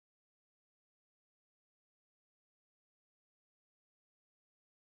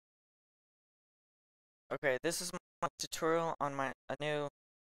Okay, this is my tutorial on a new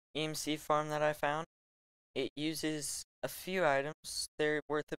EMC farm that I found. It uses a few items. They're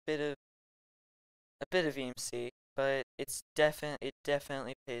worth a bit of EMC, but it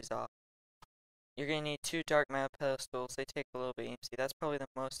definitely pays off. You're gonna need two dark matter pedestals. They take a little bit of EMC. That's probably the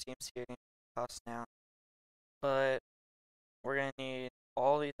most EMC you're gonna cost now. But we're gonna need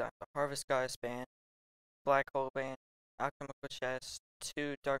all these items: the harvest goddess band, black hole band, alchemical chest,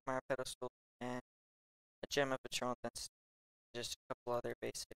 two dark matter pedestals, and a gem of patronal density. Just a couple other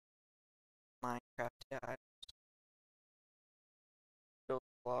basic Minecraft items. Build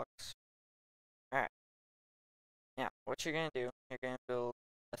blocks. Alright. Now, what you're gonna do, you're gonna build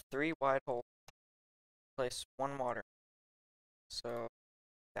a 3 wide hole. Place 1 water. So,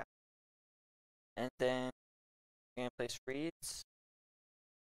 yeah. And then you're gonna place reeds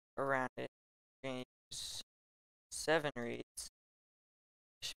around it. You're gonna use 7 reeds.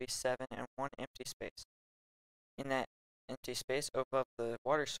 There should be 7 and 1 empty space. In that empty space above the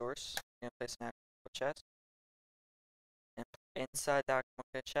water source, you're gonna place an alchemical chest. And inside the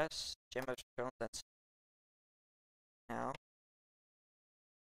alchemical chest, gem of patronal density. Now,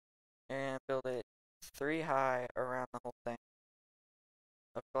 you're gonna build it 3 high around the whole thing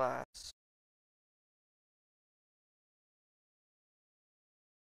of glass.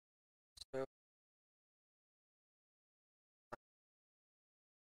 So,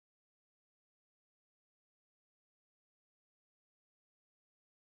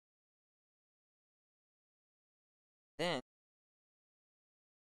 then,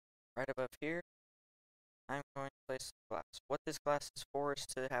 right above here, I'm going to place glass. What this glass is for is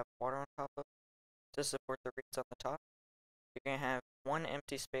to have water on top of, to support the reeds on the top. You're going to have 1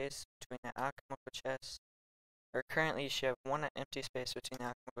 empty space between the alchemical chest, or currently you should have 1 empty space between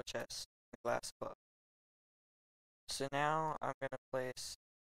the alchemical chest and the glass above. So now I'm going to place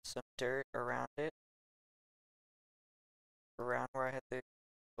some dirt around it, around where I had the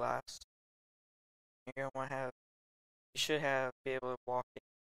glass. You're going to want to have, you should be able to walk it.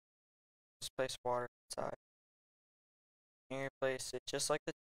 Just place water inside. You're going to place it just like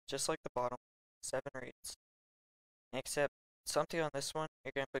the bottom, 7 reeds. Except something on this one,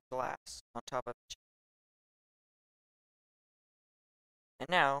 you're going to put glass on top of each. And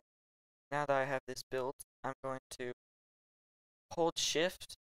now that I have this built, I'm going to hold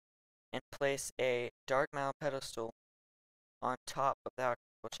shift and place a dark matter pedestal on top of the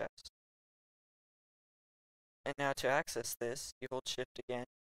alchemical chest. And now to access this, you hold shift again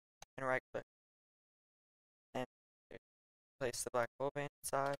and right click. And place the black hole band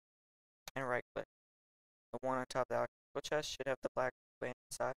inside and right click. The one on top of the alchemical chest should have the black hole band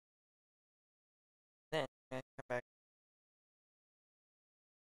inside. Then you're going to come back,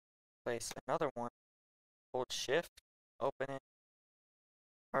 place another one, hold shift, open it,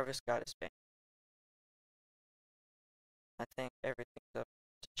 harvest goddess band. I think everything's up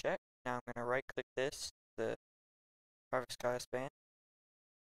to check. Now I'm going to right click this, the harvest goddess band.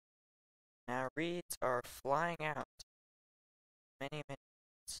 Now reeds are flying out. Many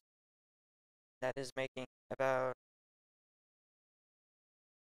reeds. That is making about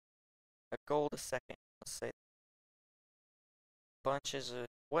a gold a second, let's say. Bunches of,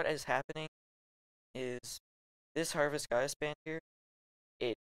 what is happening is this harvest goddess band here,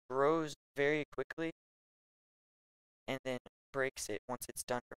 it grows very quickly and then breaks it once it's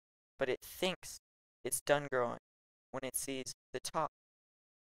done growing. But it thinks it's done growing when it sees the top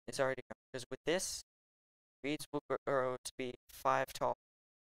is already grown. Because with this, reeds will grow to be 5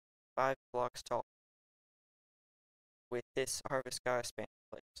 blocks tall with this harvest goddess band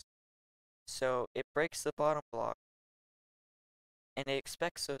in place. So it breaks the bottom block and it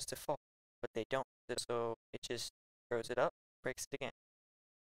expects those to fall, but they don't. So it just throws it up, breaks it again.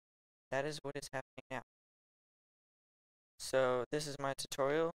 That is what is happening now. So this is my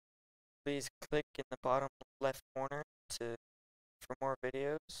tutorial. Please click in the bottom left corner for more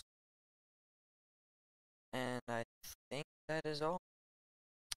videos. And I think that is all.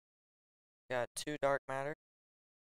 Got 2 dark matter.